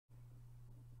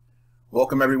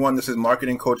Welcome everyone, this is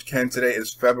Marketing Coach Ken. Today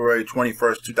is February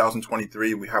 21st,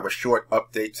 2023. We have a short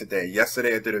update today.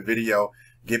 Yesterday I did a video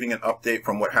giving an update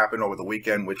from what happened over the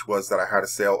weekend, which was that I had a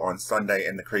sale on Sunday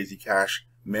in the Crazy Cash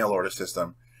mail order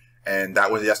system. And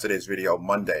that was yesterday's video,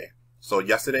 Monday. So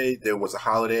yesterday there was a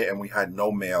holiday and we had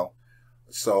no mail.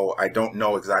 So I don't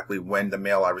know exactly when the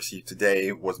mail I received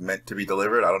today was meant to be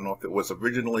delivered. I don't know if it was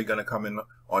originally going to come in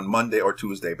on Monday or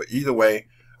Tuesday, but either way,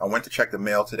 I went to check the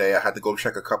mail today. I had to go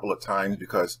check a couple of times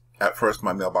because at first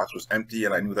my mailbox was empty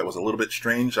and I knew that was a little bit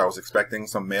strange. I was expecting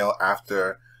some mail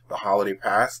after the holiday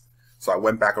passed. So I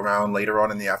went back around later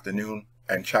on in the afternoon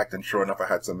and checked, and sure enough, I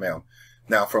had some mail.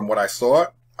 Now, from what I saw,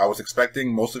 I was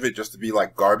expecting most of it just to be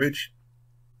like garbage.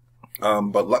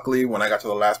 But luckily, when I got to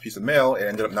the last piece of mail, it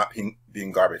ended up not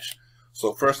being garbage.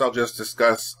 So first, I'll just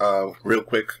discuss real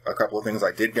quick a couple of things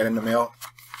I did get in the mail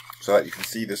so that you can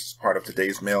see this is part of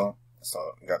today's mail. So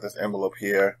we got this envelope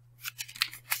here.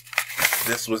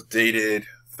 This was dated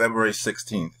February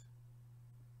 16th.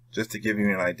 Just to give you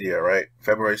an idea, right?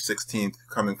 February 16th,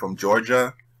 coming from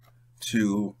Georgia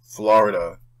to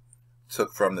Florida.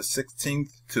 Took from the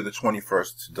 16th to the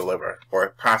 21st to deliver,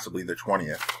 or possibly the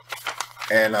 20th.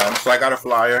 And so I got a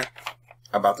flyer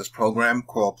about this program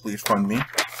called Please Fund Me.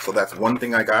 So that's one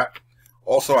thing I got.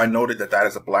 Also, I noted that that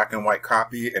is a black and white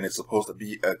copy and it's supposed to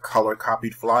be a color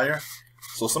copied flyer.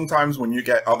 So sometimes when you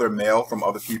get other mail from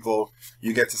other people,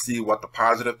 you get to see what the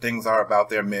positive things are about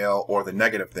their mail or the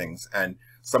negative things. And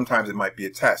sometimes it might be a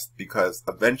test because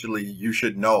eventually you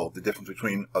should know the difference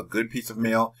between a good piece of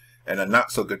mail and a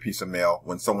not so good piece of mail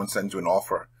when someone sends you an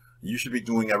offer. You should be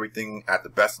doing everything at the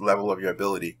best level of your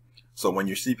ability. So when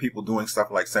you see people doing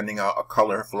stuff like sending out a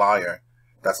color flyer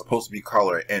that's supposed to be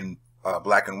color in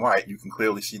black and white, you can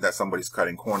clearly see that somebody's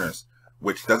cutting corners.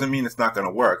 Which doesn't mean it's not going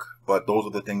to work, but those are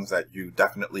the things that you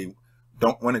definitely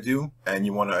don't want to do, and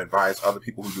you want to advise other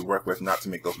people who you work with not to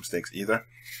make those mistakes either.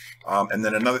 And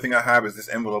then another thing I have is this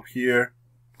envelope here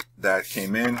that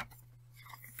came in,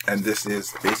 and this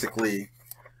is basically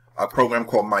a program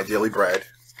called My Daily Bread.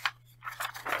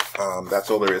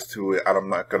 That's all there is to it. I'm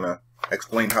not going to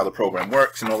explain how the program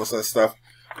works and all this other stuff,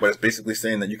 but it's basically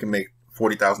saying that you can make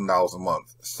 $40,000 a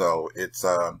month. So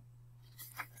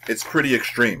it's pretty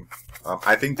extreme.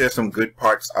 I think there's some good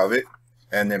parts of it,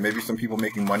 and there may be some people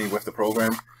making money with the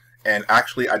program. And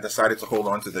actually, I decided to hold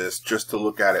on to this just to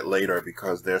look at it later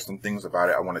because there's some things about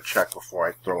it I want to check before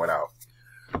I throw it out.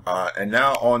 And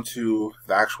now on to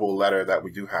the actual letter that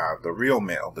we do have, the real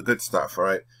mail, the good stuff, all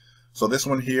right? So this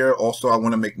one here, also I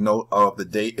want to make note of the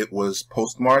date it was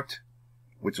postmarked,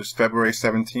 which was February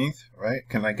 17th, right?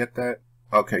 Can I get that?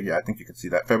 Okay, yeah, I think you can see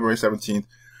that. February 17th,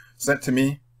 sent to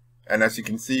me. And as you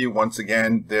can see, once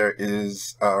again, there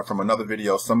is, from another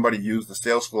video, somebody used the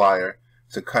sales flyer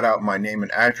to cut out my name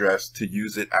and address to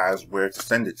use it as where to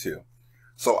send it to.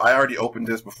 So I already opened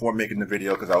this before making the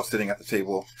video because I was sitting at the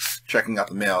table checking out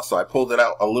the mail. So I pulled it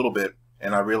out a little bit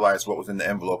and I realized what was in the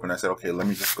envelope. And I said, okay, let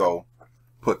me just go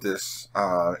put this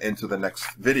into the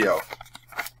next video.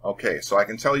 Okay, so I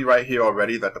can tell you right here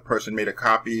already that the person made a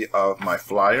copy of my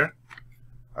flyer.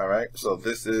 All right, so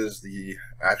this is the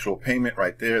actual payment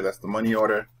right there. That's the money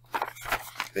order.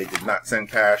 They did not send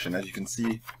cash, and as you can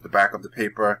see, the back of the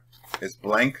paper is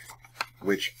blank,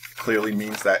 which clearly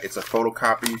means that it's a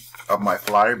photocopy of my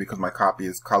flyer because my copy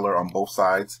is color on both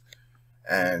sides.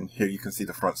 And here you can see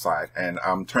the front side. And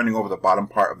I'm turning over the bottom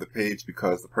part of the page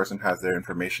because the person has their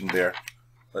information there.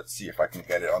 Let's see if I can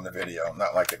get it on the video.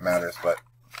 Not like it matters, but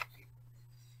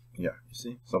yeah, you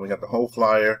see? So we got the whole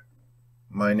flyer.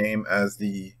 My name as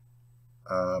the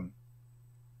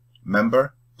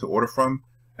member to order from,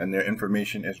 and their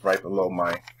information is right below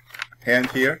my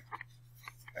hand here.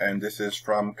 And this is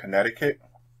from Connecticut.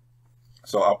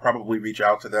 So I'll probably reach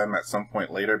out to them at some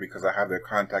point later because I have their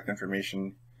contact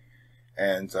information.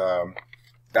 And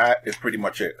that is pretty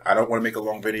much it. I don't want to make a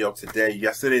long video today.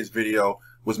 Yesterday's video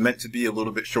was meant to be a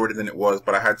little bit shorter than it was,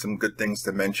 but I had some good things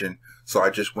to mention. So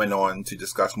I just went on to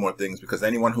discuss more things because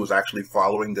anyone who's actually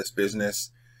following this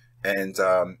business and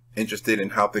interested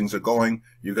in how things are going,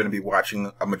 you're going to be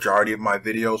watching a majority of my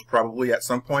videos probably at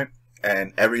some point.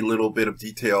 And every little bit of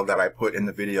detail that I put in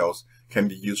the videos can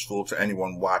be useful to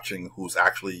anyone watching who's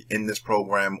actually in this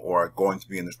program or going to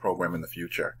be in this program in the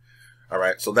future. All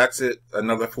right, so that's it.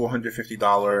 Another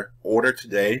 $450 order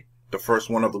today. The first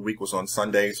one of the week was on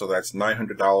Sunday, so that's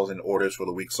 $900 in orders for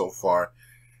the week so far.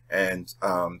 And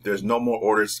there's no more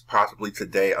orders possibly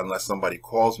today unless somebody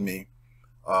calls me.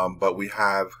 But we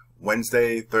have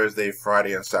Wednesday, Thursday,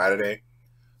 Friday, and Saturday.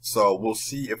 So we'll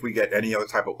see if we get any other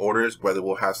type of orders, whether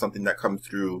we'll have something that comes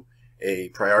through a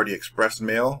Priority Express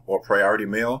mail or Priority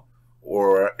Mail,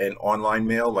 or an online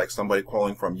mail, like somebody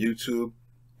calling from YouTube,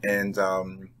 and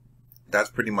that's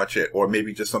pretty much it. Or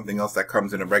maybe just something else that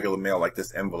comes in a regular mail, like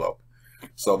this envelope.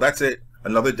 So that's it.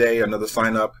 Another day, another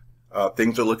sign up.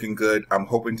 Things are looking good. I'm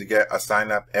hoping to get a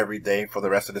sign up every day for the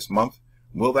rest of this month.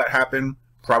 Will that happen?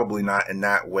 Probably not in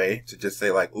that way, to just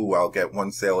say like, ooh, I'll get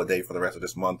one sale a day for the rest of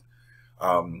this month.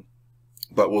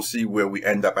 But we'll see where we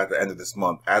end up at the end of this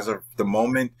month. As of the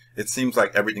moment, it seems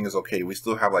like everything is okay. We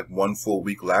still have like 1 full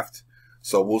week left.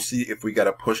 So we'll see if we get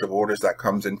a push of orders that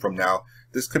comes in from now.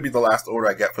 This could be the last order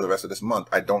I get for the rest of this month.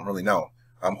 I don't really know.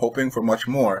 I'm hoping for much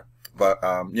more, but,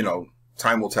 you know,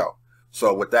 time will tell.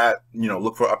 So with that, you know,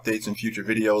 look for updates in future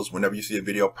videos. Whenever you see a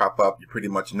video pop up, you pretty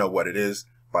much know what it is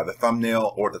by the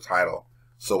thumbnail or the title.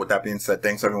 So with that being said,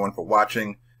 thanks everyone for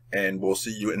watching, and we'll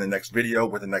see you in the next video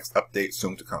with the next update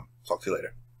soon to come. Talk to you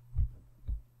later.